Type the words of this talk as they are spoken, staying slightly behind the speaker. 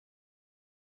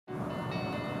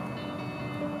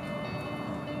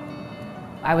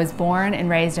I was born and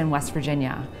raised in West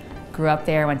Virginia. Grew up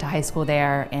there, went to high school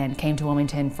there, and came to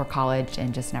Wilmington for college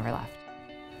and just never left.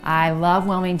 I love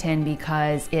Wilmington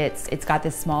because it's got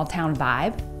this small town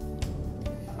vibe.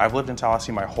 I've lived in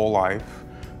Tallahassee my whole life.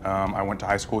 I went to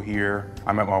high school here,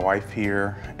 I met my wife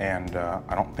here, and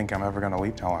I don't think I'm ever gonna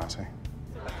leave Tallahassee.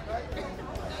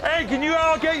 Hey, can you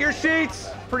all get your seats?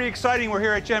 Pretty exciting, we're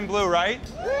here at Gen Blue, right?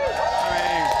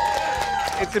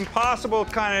 I mean, it's impossible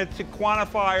kind of to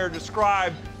quantify or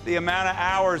describe the amount of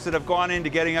hours that have gone into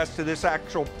getting us to this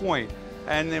actual point,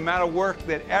 and the amount of work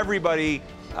that everybody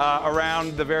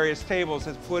around the various tables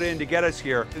has put in to get us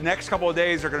here. The next couple of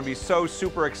days are going to be so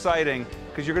super exciting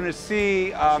because you're going to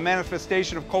see a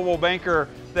manifestation of Coldwell Banker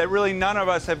that really none of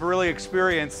us have really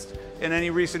experienced in any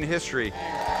recent history.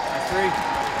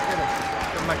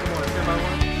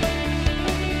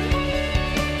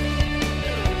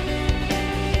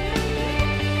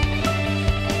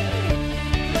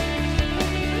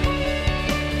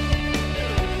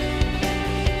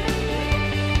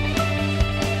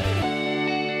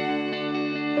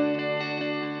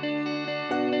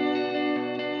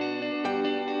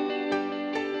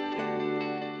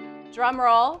 Drum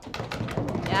roll.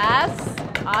 Yes,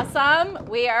 awesome.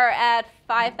 We are at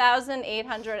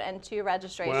 5,802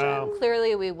 registrations. Wow.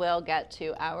 Clearly we will get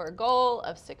to our goal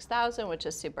of 6,000, which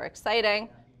is super exciting.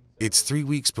 It's 3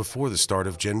 weeks before the start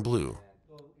of Gen Blue,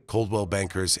 Coldwell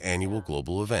Banker's annual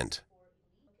global event.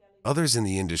 Others in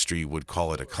the industry would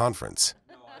call it a conference.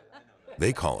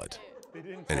 They call it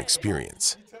an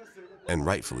experience, and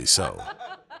rightfully so.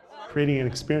 Creating an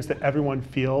experience that everyone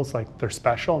feels like they're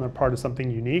special and they're part of something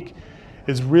unique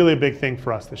is really a big thing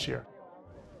for us this year.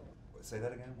 Say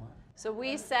that again, what? So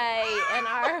we say in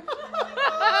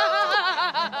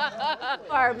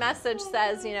our message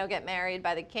says, you know, get married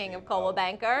by the king of Coldwell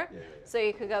Banker. So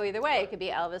you could go either way. It could be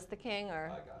Elvis the King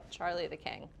or Charlie the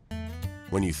King.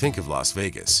 When you think of Las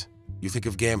Vegas, you think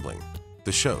of gambling,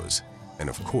 the shows, and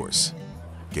of course,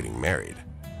 getting married.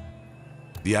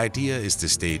 The idea is to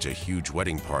stage a huge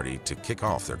wedding party to kick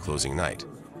off their closing night.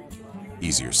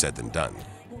 Easier said than done,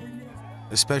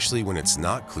 especially when it's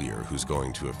not clear who's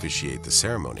going to officiate the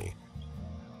ceremony,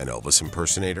 an Elvis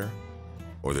impersonator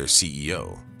or their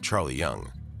CEO, Charlie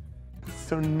Young.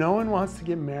 So no one wants to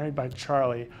get married by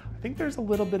Charlie. I think there's a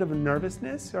little bit of a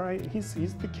nervousness, all right? He's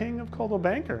the king of Coldwell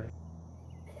Banker.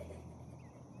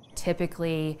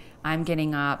 Typically, I'm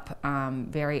getting up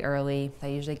very early. I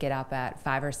usually get up at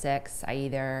 5 or 6. I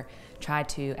either try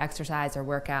to exercise or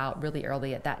work out really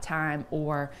early at that time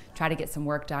or try to get some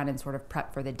work done and sort of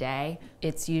prep for the day.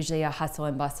 It's usually a hustle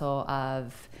and bustle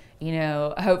of, you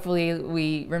know, hopefully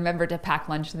we remember to pack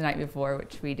lunch the night before,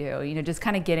 which we do. You know, just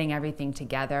kind of getting everything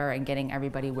together and getting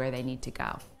everybody where they need to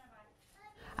go.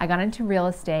 I got into real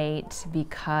estate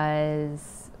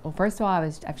because, well, first of all,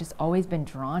 I've just always been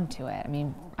drawn to it. I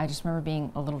mean, I just remember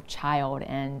being a little child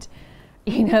and,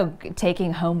 you know,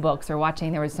 taking home books or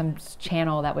watching, there was some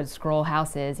channel that would scroll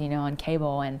houses, you know, on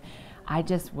cable, and I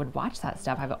just would watch that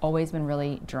stuff. I've always been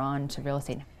really drawn to real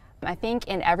estate. I think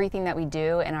in everything that we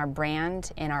do, in our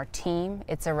brand, in our team,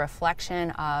 it's a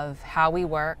reflection of how we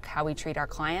work, how we treat our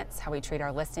clients, how we treat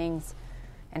our listings,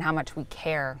 and how much we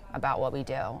care about what we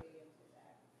do.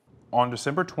 On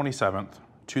December 27th,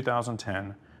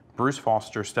 2010, Bruce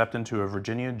Foster stepped into a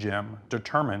Virginia gym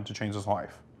determined to change his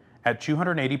life. At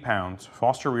 280 pounds,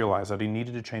 Foster realized that he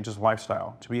needed to change his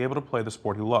lifestyle to be able to play the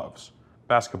sport he loves,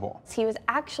 basketball. He was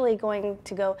actually going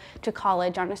to go to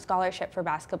college on a scholarship for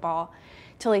basketball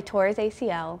till he tore his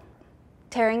ACL.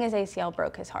 Tearing his ACL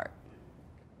broke his heart.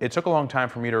 It took a long time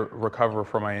for me to recover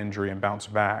from my injury and bounce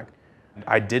back.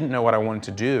 I didn't know what I wanted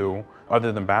to do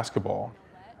other than basketball.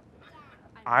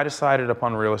 I decided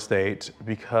upon real estate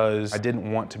because I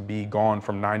didn't want to be gone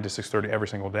from 9 to 6:30 every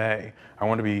single day. I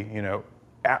wanted to be, you know,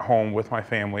 at home with my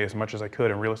family as much as I could,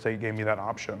 and real estate gave me that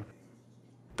option.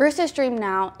 Bruce's dream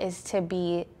now is to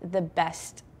be the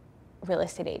best real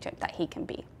estate agent that he can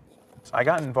be. I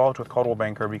got involved with Coldwell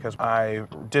Banker because I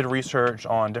did research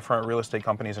on different real estate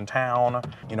companies in town.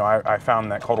 You know, I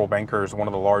found that Coldwell Banker is one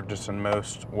of the largest and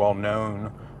most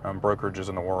well-known brokerages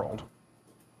in the world.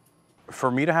 For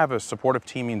me to have a supportive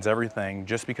team means everything,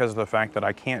 just because of the fact that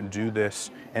I can't do this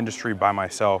industry by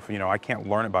myself. You know, I can't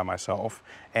learn it by myself.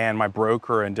 And my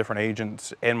broker and different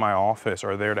agents in my office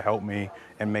are there to help me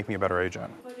and make me a better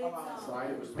agent.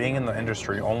 Being in the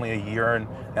industry only a year and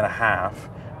a half,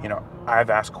 you know, I've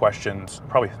asked questions,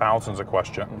 probably thousands of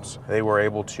questions. They were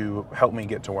able to help me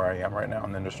get to where I am right now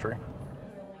in the industry.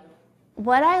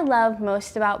 What I love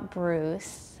most about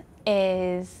Bruce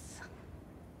is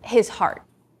his heart.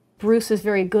 Bruce is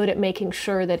very good at making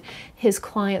sure that his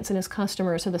clients and his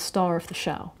customers are the star of the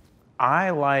show.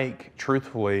 I like,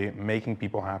 truthfully, making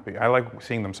people happy. I like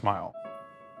seeing them smile.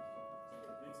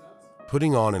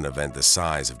 Putting on an event the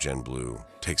size of Gen Blue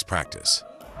takes practice.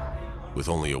 With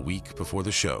only a week before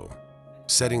the show,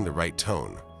 setting the right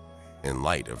tone in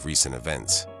light of recent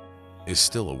events is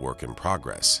still a work in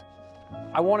progress.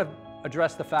 I want to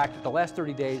address the fact that the last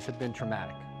 30 days have been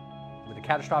traumatic, with the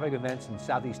catastrophic events in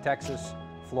Southeast Texas,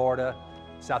 Florida,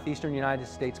 Southeastern United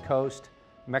States coast,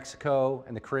 Mexico,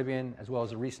 and the Caribbean, as well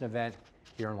as a recent event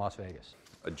here in Las Vegas.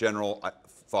 A general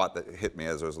thought that hit me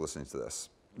as I was listening to this.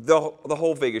 The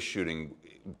whole Vegas shooting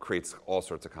creates all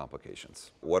sorts of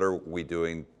complications. What are we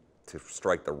doing to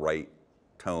strike the right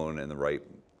tone and the right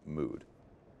mood?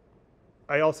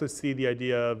 I also see the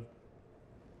idea of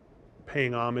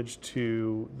paying homage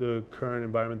to the current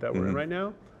environment that we're in right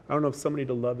now. I don't know if Somebody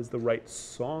to Love is the right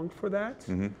song for that.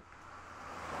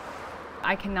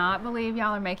 I cannot believe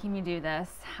y'all are making me do this.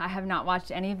 I have not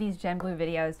watched any of these Gen Blue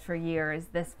videos for years.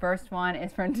 This first one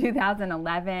is from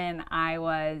 2011. I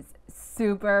was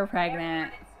super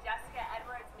pregnant.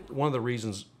 One of the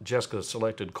reasons Jessica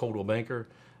selected Coldwell Banker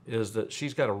is that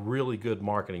she's got a really good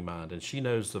marketing mind, and she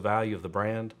knows the value of the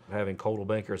brand. Having Coldwell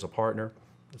Banker as a partner,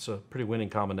 it's a pretty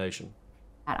winning combination.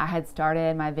 I had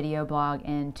started my video blog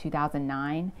in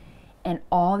 2009, and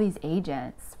all these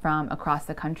agents from across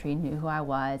the country knew who I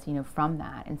was, from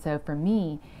that. And so for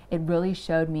me, it really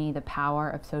showed me the power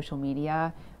of social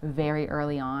media very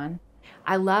early on.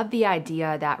 I love the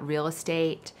idea that real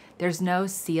estate, there's no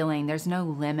ceiling, there's no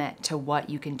limit to what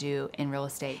you can do in real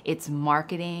estate. It's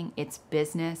marketing, it's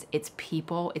business, it's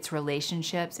people, it's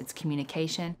relationships, it's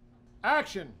communication.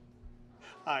 Action!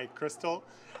 Hi, Crystal.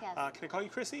 Yes. Can I call you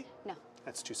Chrissy? No.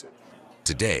 That's too soon.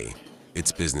 Today,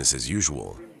 it's business as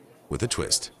usual, with a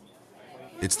twist.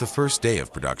 It's the first day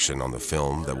of production on the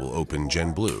film that will open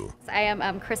Gen Blue. I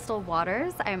am Crystal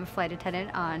Waters. I am a flight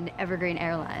attendant on Evergreen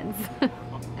Airlines.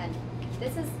 And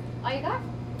this is all you got?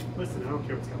 Listen, I don't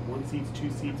care if it's got 1 seat,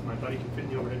 2 seats, my buddy can fit in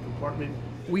the overhead compartment.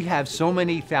 We have so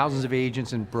many thousands of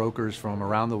agents and brokers from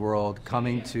around the world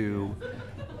coming to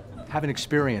have an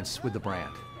experience with the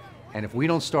brand. And if we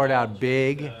don't start out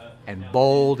big and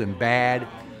bold and bad,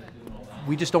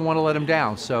 we just don't want to let them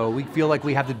down. So we feel like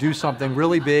we have to do something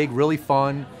really big, really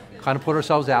fun, kind of put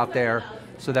ourselves out there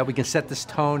so that we can set this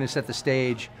tone and set the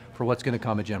stage for what's going to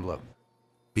come at Gen Blue.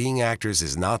 Being actors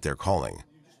is not their calling,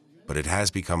 but it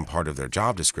has become part of their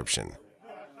job description.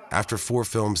 After 4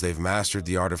 films, they've mastered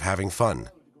the art of having fun.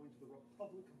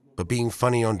 But being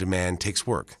funny on demand takes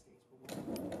work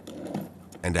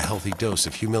and a healthy dose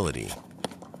of humility.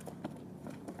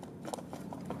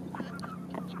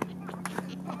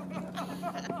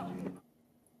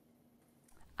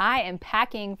 I am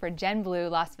packing for Gen Blue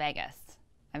Las Vegas.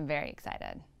 I'm very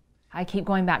excited. I keep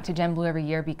going back to Gen Blue every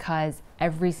year because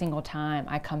every single time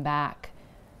I come back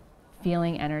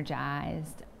feeling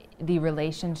energized. The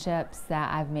relationships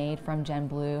that I've made from Gen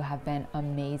Blue have been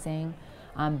amazing.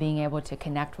 Being able to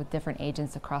connect with different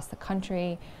agents across the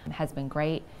country has been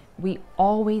great. We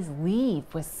always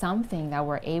leave with something that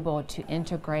we're able to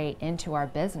integrate into our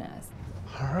business.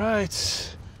 All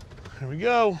right, here we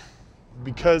go.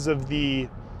 Because of the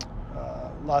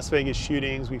Las Vegas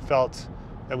shootings, we felt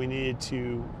that we needed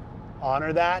to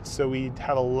honor that, so we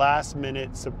have a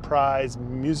last-minute surprise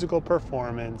musical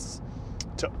performance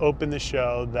to open the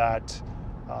show that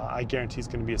I guarantee is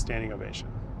going to be a standing ovation.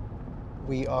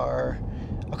 We are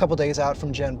a couple days out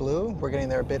from Gen Blue. We're getting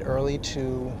there a bit early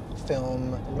to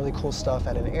film really cool stuff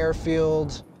at an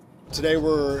airfield. Today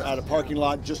we're at a parking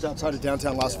lot just outside of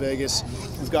downtown Las Vegas.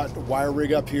 We've got a wire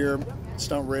rig up here,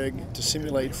 stunt rig, to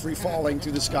simulate free falling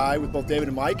through the sky with both David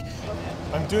and Mike.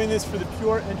 I'm doing this for the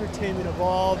pure entertainment of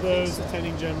all those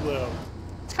attending Gen Blue.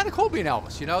 It's kind of cool being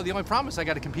Elvis, The only problem is I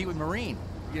got to compete with Marine.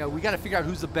 We got to figure out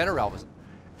who's the better Elvis.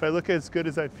 If I look as good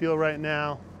as I feel right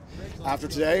now. After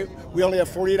today, we only have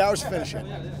 48 hours to finish it.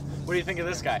 What do you think of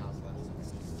this guy?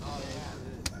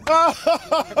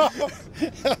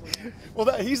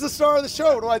 Well, he's the star of the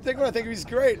show. What do I think? I think he's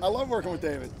great. I love working with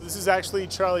David. This is actually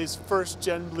Charlie's first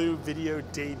Gen Blue video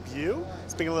debut.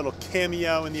 He's making a little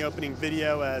cameo in the opening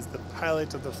video as the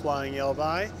pilot of the Flying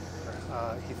Elvi.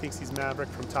 He thinks he's Maverick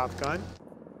from Top Gun.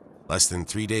 Less than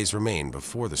 3 days remain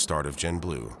before the start of Gen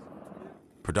Blue.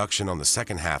 Production on the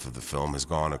second half of the film has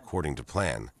gone according to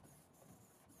plan.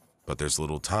 But there's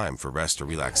little time for rest or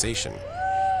relaxation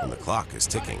when the clock is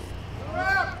ticking.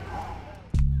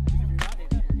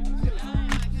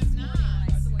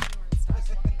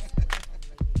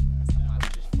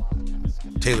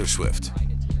 Taylor Swift,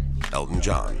 Elton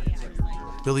John,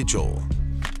 Billy Joel.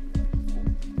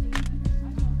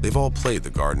 They've all played the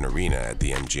Garden Arena at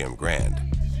the MGM Grand.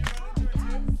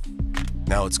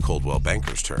 Now it's Coldwell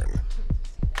Banker's turn.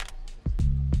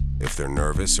 If they're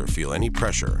nervous or feel any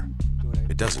pressure,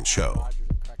 it doesn't show.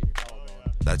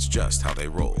 That's just how they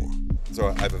roll. So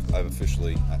I've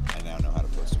officially, I now know how to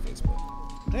post to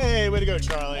Facebook. Hey, way to go,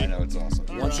 Charlie. I know, it's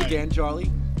awesome. Once again,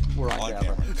 Charlie, we're on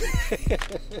camera.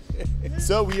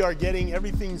 So we are getting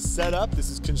everything set up. This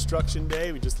is construction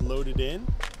day. We just loaded in,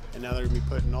 and now they're gonna be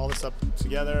putting all this up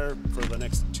together for the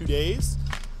next 2 days,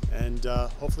 and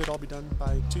hopefully it'll all be done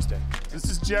by Tuesday. This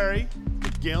is Jerry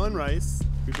with Galen Rice.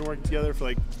 We've been working together for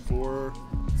like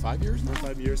 5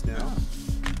 years now.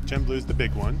 Gen Blue's the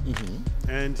big one,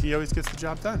 and he always gets the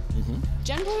job done.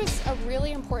 Gen Blue is a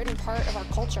really important part of our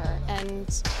culture,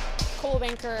 and Coldwell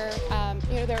Banker,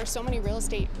 you know, there are so many real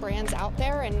estate brands out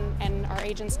there, and our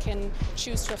agents can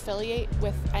choose to affiliate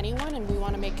with anyone, and we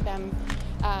want to make them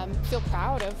feel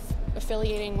proud of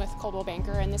affiliating with Coldwell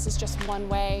Banker, and this is just one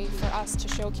way for us to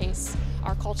showcase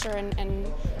our culture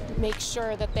and make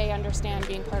sure that they understand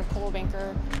being part of Coldwell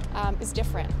Banker is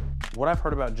different. What I've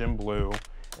heard about Gen Blue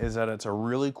is that it's a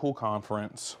really cool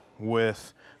conference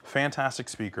with fantastic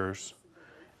speakers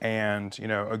and, you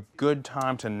know, a good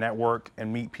time to network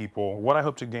and meet people. What I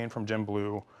hope to gain from Gen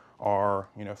Blue are,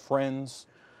 you know, friends.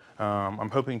 I'm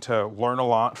hoping to learn a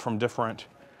lot from different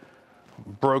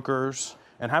brokers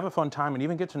and have a fun time and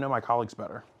even get to know my colleagues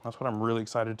better. That's what I'm really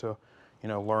excited to, you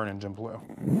know, learn in Gen Blue.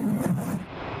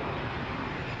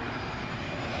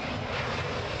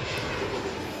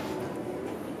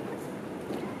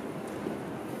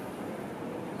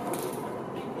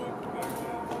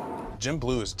 Gen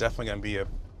Blue is definitely going to be a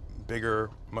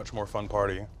bigger, much more fun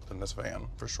party than this van,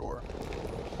 for sure.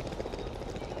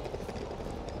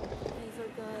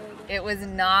 It was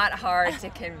not hard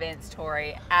to convince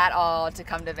Tori at all to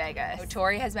come to Vegas. So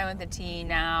Tori has been with the team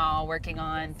now working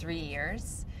on 3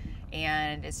 years,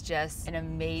 and it's just an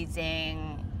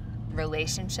amazing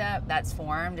relationship that's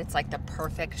formed. It's like the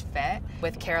perfect fit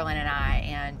with Carolyn and I,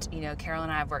 and you know, Carolyn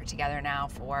and I have worked together now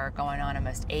for going on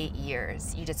almost 8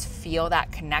 years. You just feel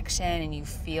that connection and you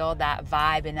feel that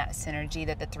vibe and that synergy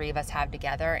that the three of us have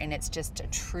together, and it's just a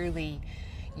truly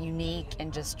unique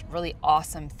and just really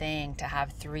awesome thing to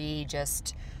have three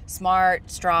just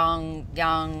smart, strong,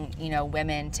 young, you know,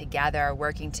 women together,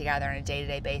 working together on a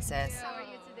day-to-day basis. How are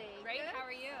you today? Great, how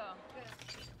are you?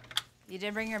 Good. You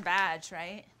did bring your badge,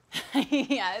 right?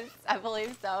 Yes, I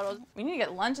believe so. We need to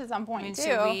get lunch at some point, too.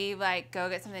 Should we like go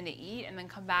get something to eat and then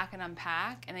come back and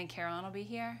unpack, and then Carolyn will be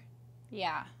here?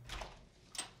 Yeah.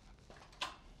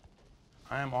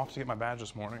 I am off to get my badge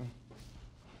this morning.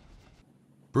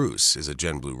 Bruce is a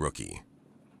Gen Blue rookie.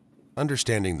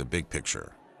 Understanding the big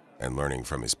picture and learning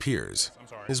from his peers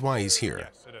is why he's here.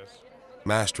 Yes, it is.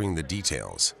 Mastering the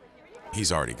details,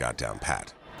 he's already got down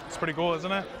pat. It's pretty cool,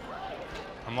 isn't it?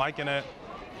 I'm liking it.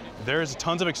 There's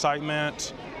tons of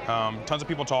excitement, tons of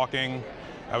people talking.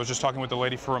 I was just talking with the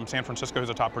lady from San Francisco who's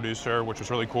a top producer, which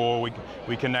was really cool.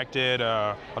 We connected.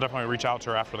 I'll definitely reach out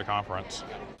to her after the conference.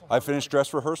 I finished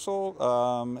dress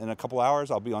rehearsal. In a couple hours,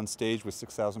 I'll be on stage with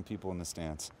 6,000 people in the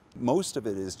stands. Most of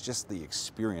it is just the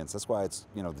experience. That's why it's,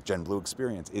 you know, the Gen Blue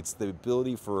experience. It's the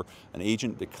ability for an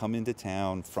agent to come into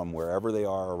town from wherever they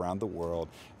are around the world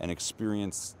and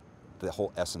experience the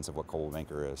whole essence of what Coldwell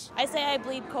Banker is. I say I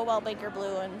bleed Coldwell Banker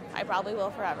blue, and I probably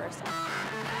will forever. So.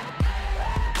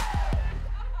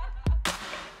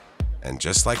 And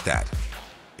just like that,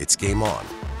 it's game on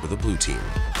with the blue team.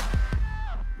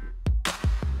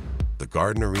 The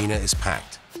Garden Arena is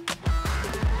packed.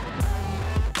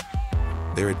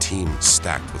 They're a team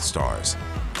stacked with stars,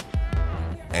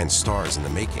 and stars in the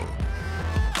making.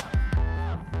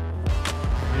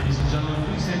 Ladies and gentlemen,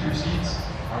 please take your seats.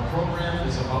 Our program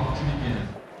is about to begin.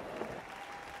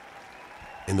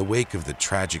 In the wake of the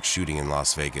tragic shooting in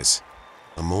Las Vegas,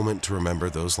 a moment to remember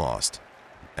those lost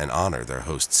and honor their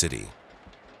host city.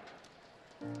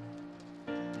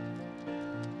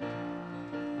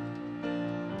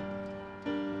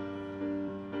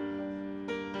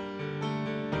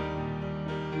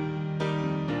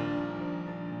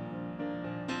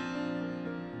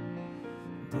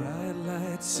 Bright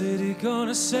light city,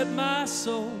 gonna set my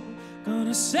soul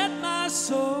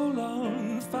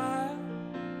on fire.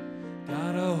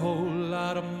 Got a whole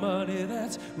lot of money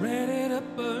that's ready to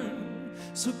burn,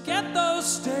 so get those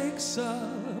stakes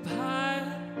up high.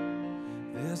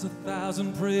 There's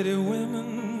 1,000 pretty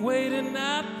women waiting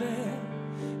out there,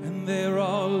 and they're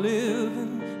all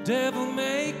living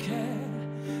devil-may-care,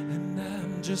 and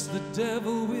I'm just the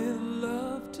devil with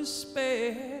love to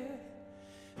spare.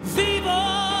 Viva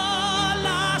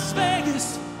Las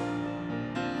Vegas!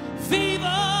 Viva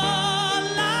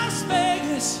Las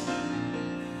Vegas!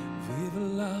 Viva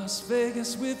Las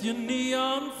Vegas with your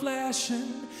neon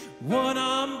flashing,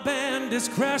 one-armed bandits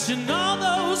crashing all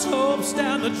those hopes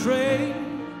down the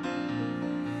drain.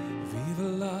 Viva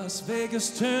Las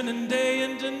Vegas, turning day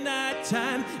into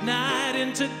nighttime, night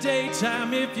into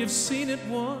daytime. If you've seen it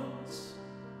once,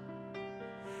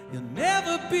 you'll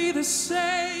never be the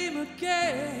same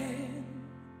again.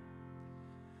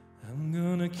 I'm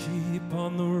gonna keep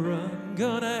on the run,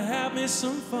 gonna have me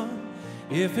some fun.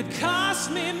 If it costs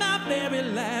me my very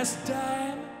last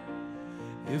dime,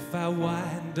 if I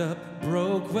wind up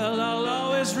broke, well, I'll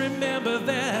always remember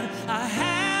that I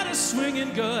had a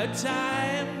swinging good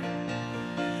time.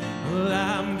 Well,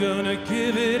 I'm gonna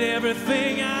give it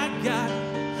everything I got.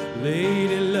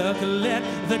 Lady luck, let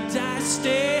the dice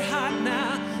stay hot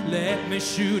now. Let me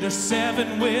shoot a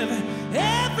 7 with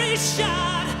every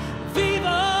shot.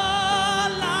 Viva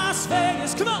Las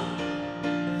Vegas, come on!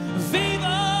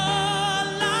 Viva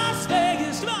Las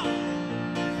Vegas, come on!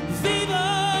 Viva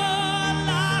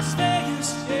Las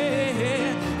Vegas,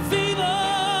 yeah! Viva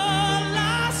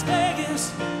Las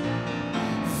Vegas!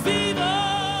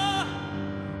 Viva,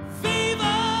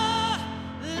 viva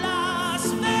Las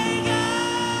Vegas!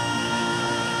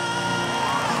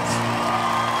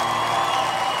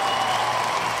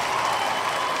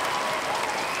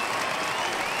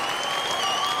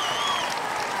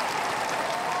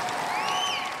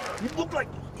 You look like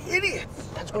idiots.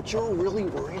 That's what you're really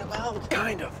worried about?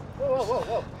 Kind of. Whoa, whoa,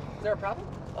 whoa. Is there a problem?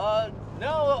 No,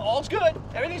 all's good.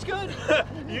 Everything's good.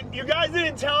 You guys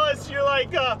didn't tell us you're like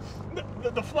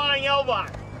the flying Elvon.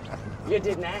 You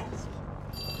didn't ask.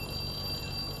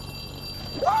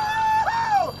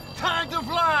 Woo! Time to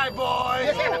fly,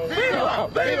 boys! Viva,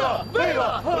 viva,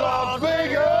 viva, Las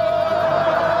Vegas!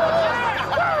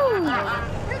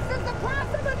 This is the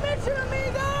price of admission,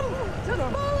 amigo! Just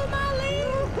follow my lead!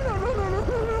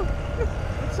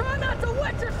 Try not to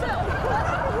wet yourself!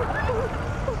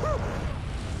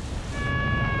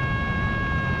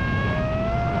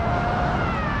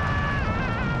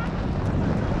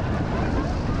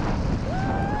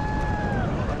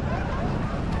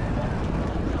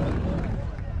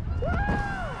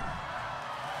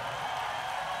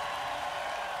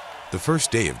 The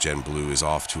first day of Gen Blue is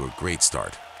off to a great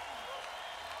start.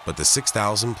 But the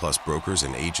 6,000 plus brokers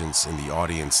and agents in the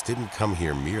audience didn't come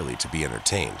here merely to be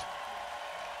entertained.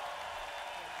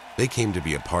 They came to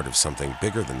be a part of something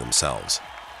bigger than themselves.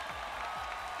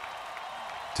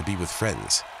 To be with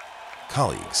friends,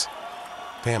 colleagues,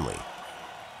 family.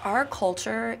 Our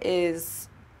culture it's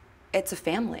a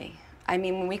family. I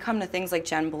mean, when we come to things like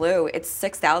Gen Blue, it's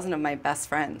 6,000 of my best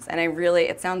friends. And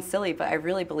it sounds silly, but I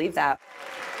really believe that.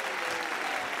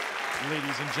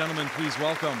 Ladies and gentlemen, please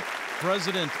welcome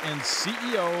President and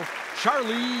CEO,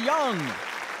 Charlie Young.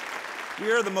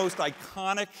 We are the most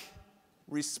iconic,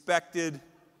 respected,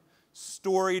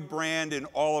 storied brand in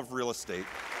all of real estate.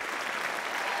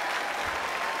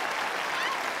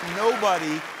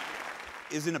 Nobody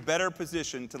is in a better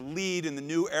position to lead in the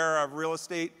new era of real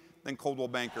estate than Coldwell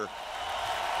Banker.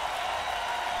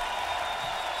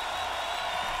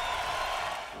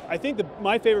 I think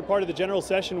my favorite part of the general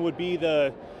session would be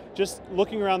just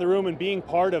looking around the room and being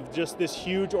part of just this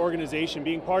huge organization,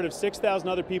 being part of 6,000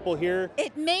 other people here.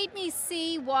 It made me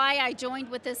see why I joined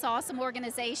with this awesome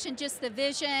organization. Just the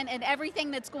vision and everything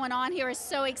that's going on here is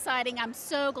so exciting. I'm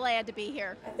so glad to be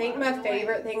here. I think my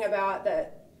favorite thing about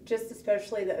just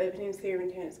especially the opening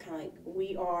ceremony, it's kind of like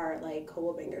we are like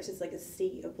Coldwell Bankers. It's like a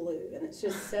sea of blue, and it's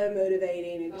just so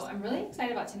motivating. And I'm really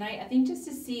excited about tonight. I think just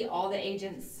to see all the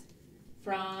agents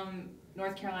from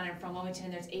North Carolina and from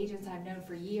Wilmington. There's agents I've known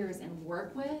for years and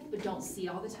work with, but don't see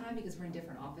all the time because we're in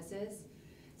different offices.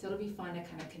 So it'll be fun to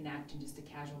kind of connect in just a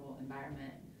casual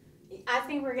environment. I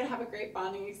think we're going to have a great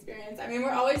bonding experience. I mean,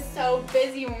 we're always so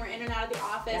busy when we're in and out of the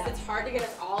office. Yeah. It's hard to get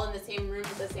us all in the same room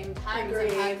at the same time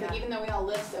sometimes, even though we all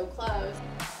live so close.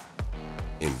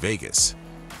 In Vegas,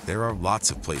 there are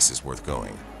lots of places worth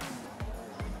going.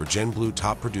 For Gen Blue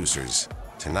top producers,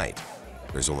 tonight,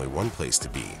 there's only one place to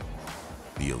be.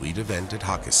 The elite event at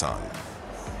Hakkasan.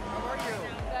 How are you?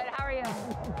 Good, how are you?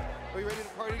 Are you ready to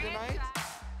party tonight?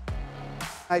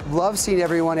 I love seeing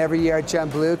everyone every year at Gen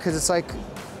Blue because it's like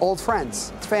old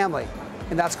friends, it's family,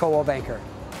 and that's Coldwell Banker.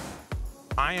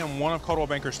 I am one of Coldwell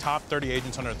Banker's top 30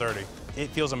 agents under 30. It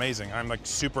feels amazing. I'm like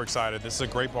super excited. This is a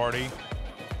great party.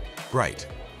 Bright,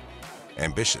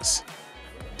 ambitious,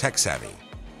 tech savvy.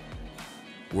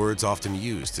 Words often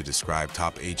used to describe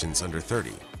top agents under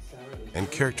 30. And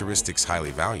characteristics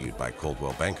highly valued by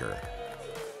Coldwell Banker.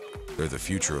 They're the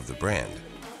future of the brand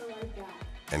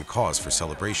and cause for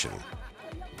celebration.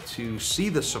 To see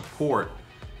the support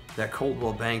that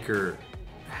Coldwell Banker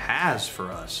has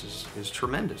for us is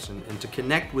tremendous. And to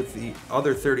connect with the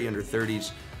other 30 under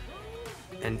 30s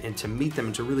and to meet them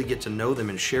and to really get to know them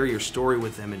and share your story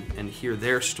with them and hear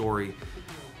their story,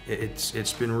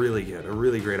 it's been really good, a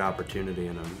really great opportunity,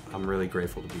 and I'm really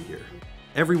grateful to be here.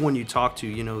 Everyone you talk to,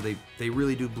 you know, they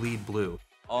really do bleed blue.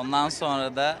 Ondan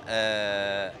sonra da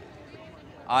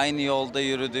aynı yolda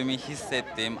yürüdüğümü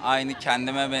hissettiğim, aynı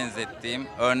kendime benzettiğim,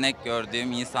 örnek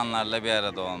gördüğüm insanlarla bir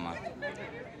arada olmak.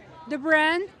 The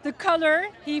brand, the color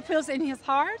he feels in his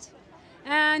heart,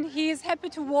 and he is happy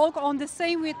to walk on the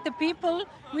same with the people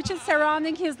which is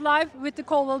surrounding his life with the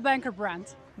Coldwell Banker brand.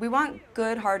 We want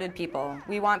good-hearted people.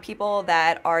 We want people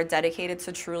that are dedicated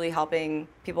to truly helping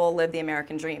people live the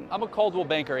American dream. I'm a Coldwell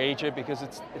Banker agent because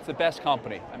it's the best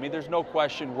company. I mean, there's no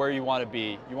question where you want to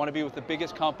be. You want to be with the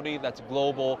biggest company that's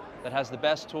global, that has the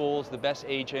best tools, the best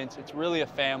agents. It's really a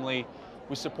family.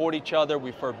 We support each other.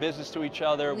 We refer business to each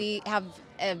other. We have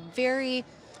a very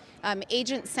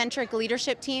agent-centric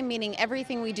leadership team, meaning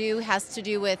everything we do has to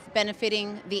do with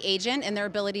benefiting the agent and their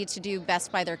ability to do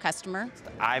best by their customer.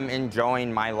 I'm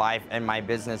enjoying my life and my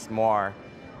business more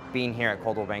being here at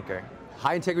Coldwell Banker.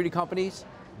 High integrity companies,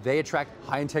 they attract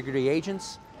high integrity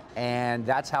agents, and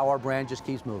that's how our brand just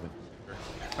keeps moving.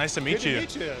 Nice to meet you. Good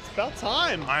to meet you. It's about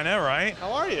time. I know, right?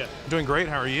 How are you? Doing great.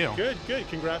 How are you? Good, good.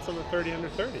 Congrats on the 30 under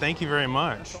 30. Thank you very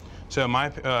much. So my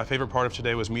favorite part of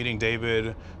today was meeting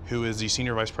David, who is the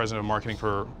Senior Vice President of Marketing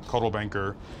for Coldwell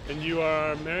Banker. And you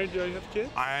are married? Do you have kids?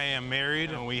 I am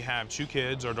married, and we have 2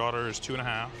 kids. Our daughter is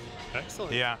 2.5.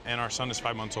 Excellent. Yeah, and our son is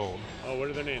 5 months old. Oh, what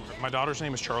are their names? My daughter's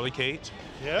name is Charlie Kate.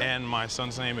 Yeah. And my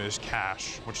son's name is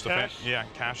Cash, which Cash?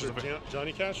 Cash is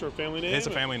Johnny Cash, or a family name? It's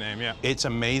a family name, yeah. It's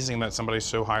amazing that somebody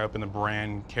so high up in the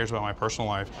brand cares about my personal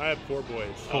life. I have 4 boys.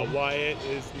 Cool. Wyatt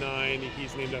is 9.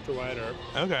 He's named after Wyatt Earp.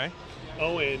 Okay.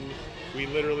 Owen, we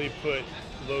literally put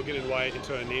Logan and Wyatt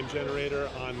into a name generator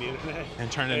on the internet.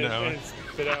 And turned into Owen. And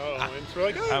spit out Owen. So we're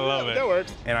like, oh, I love it. That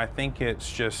works. And I think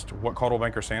it's just what Coldwell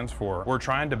Banker stands for. We're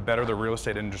trying to better the real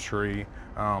estate industry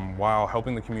while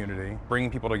helping the community,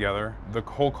 bringing people together. The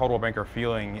whole Coldwell Banker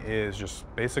feeling is just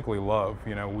basically love.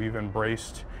 You know, we've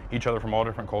embraced each other from all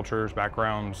different cultures,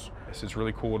 backgrounds. It's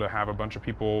really cool to have a bunch of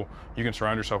people you can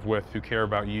surround yourself with who care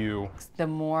about you. The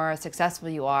more successful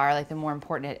you are, like the more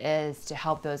important it is to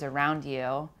help those around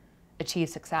you achieve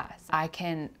success. I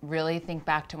can really think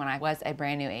back to when I was a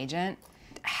brand new agent.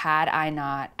 Had I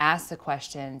not asked the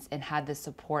questions and had the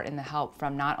support and the help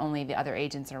from not only the other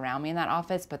agents around me in that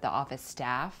office, but the office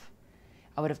staff,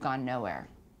 I would have gone nowhere.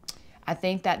 I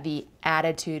think that the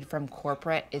attitude from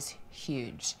corporate is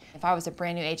huge. If I was a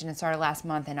brand new agent and started last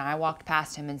month and I walked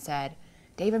past him and said,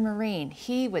 David Marine,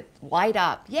 he would light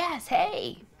up. Yes,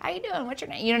 hey, how you doing? What's your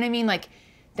name? You know what I mean? Like,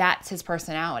 that's his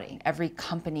personality. Every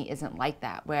company isn't like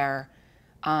that, where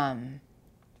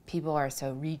people are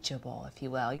so reachable, if you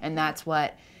will. And that's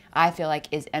what I feel like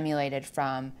is emulated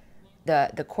from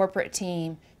the corporate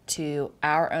team to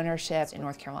our ownership in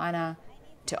North Carolina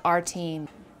to our team.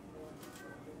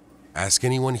 Ask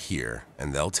anyone here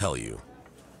and they'll tell you,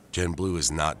 Gen Blue is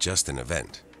not just an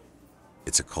event,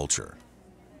 it's a culture.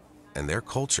 And their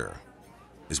culture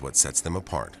is what sets them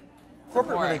apart.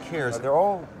 Corporate really cares. They're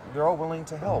all willing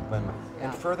to help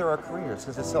and further our careers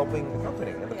because it's helping the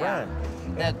company and the brand.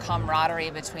 The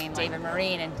camaraderie between David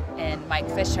Marine and Mike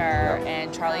Fisher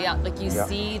and Charlie Young, like you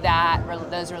see that,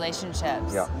 those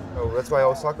relationships. Yeah. Oh, that's why I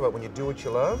always talk about when you do what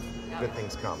you love, good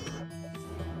things come.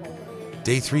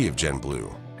 Day 3 of Gen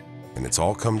Blue, and it's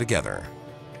all come together.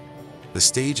 The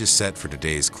stage is set for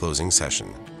today's closing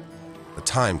session, a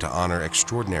time to honor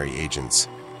extraordinary agents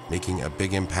making a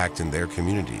big impact in their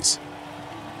communities.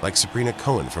 Like Sabrina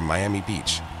Cohen from Miami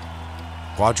Beach.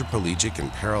 Quadriplegic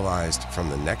and paralyzed from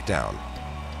the neck down,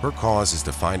 her cause is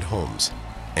to find homes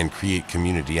and create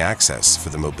community access for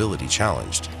the mobility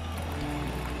challenged.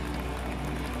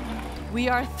 We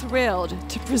are thrilled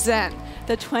to present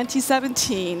the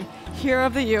 2017 Hero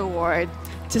of the Year Award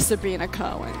to Sabrina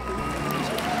Cohen.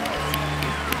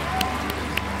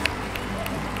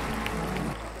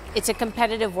 It's a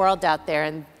competitive world out there,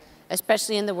 and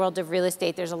especially in the world of real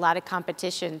estate, there's a lot of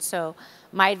competition. So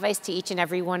my advice to each and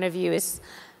every one of you is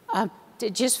to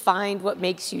just find what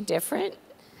makes you different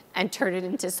and turn it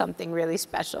into something really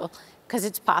special, because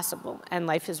it's possible and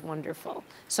life is wonderful.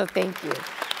 So thank you.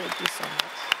 Thank you so much.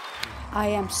 I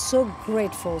am so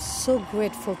grateful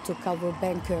to Coldwell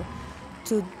Banker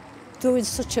to doing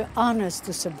such an honors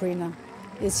to Sabrina.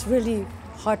 It's really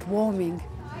heartwarming.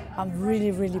 I'm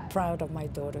really, really proud of my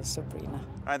daughter, Sabrina.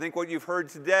 I think what you've heard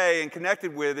today and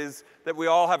connected with is that we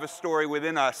all have a story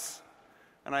within us.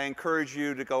 And I encourage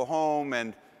you to go home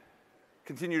and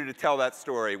continue to tell that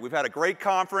story. We've had a great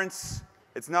conference.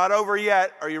 It's not over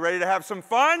yet. Are you ready to have some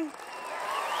fun? Woo!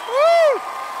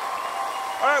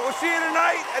 All right, we'll see you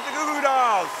tonight at the Goo Goo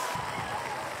Dolls.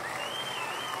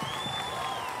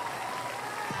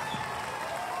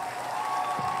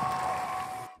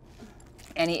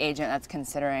 Any agent that's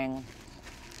considering,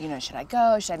 you know, should I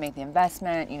go? Should I make the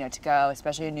investment, you know, to go,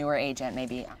 especially a newer agent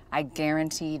maybe. I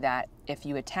guarantee that if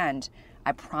you attend,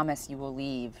 I promise you will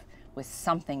leave with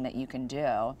something that you can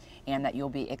do and that you'll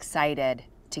be excited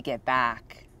to get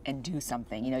back and do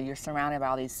something. You know, you're surrounded by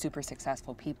all these super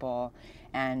successful people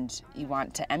and you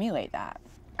want to emulate that.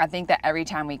 I think that every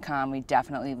time we come, we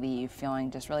definitely leave feeling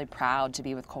just really proud to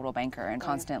be with Coldwell Banker and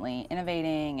constantly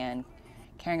innovating and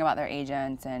caring about their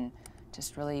agents and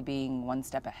just really being one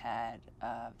step ahead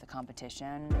of the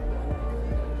competition.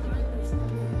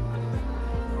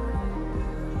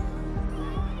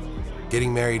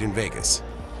 Getting married in Vegas.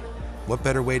 What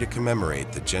better way to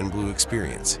commemorate the Gen Blue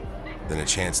experience than a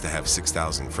chance to have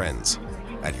 6,000 friends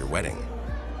at your wedding?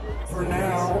 For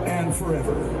now and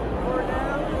forever.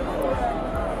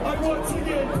 I once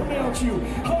again pronounce you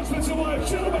husbands and wives.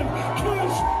 Gentlemen, kiss your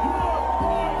wives.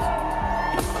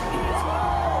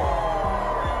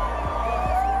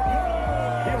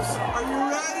 Are you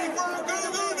ready for a Goo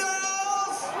Goo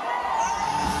Dolls?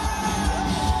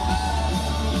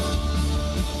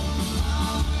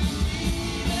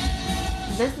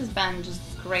 This has been just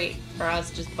great for us,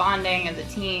 just bonding as a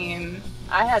team.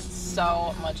 I had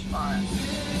so much fun.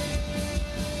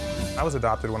 I was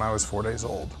adopted when I was 4 days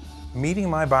old. Meeting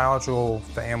my biological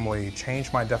family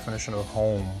changed my definition of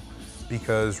home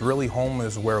because really home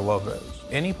is where love is.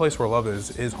 Any place where love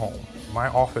is home. My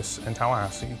office in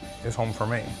Tallahassee is home for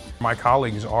me. My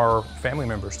colleagues are family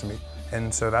members to me.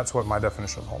 And so that's what my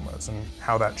definition of home is and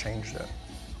how that changed it.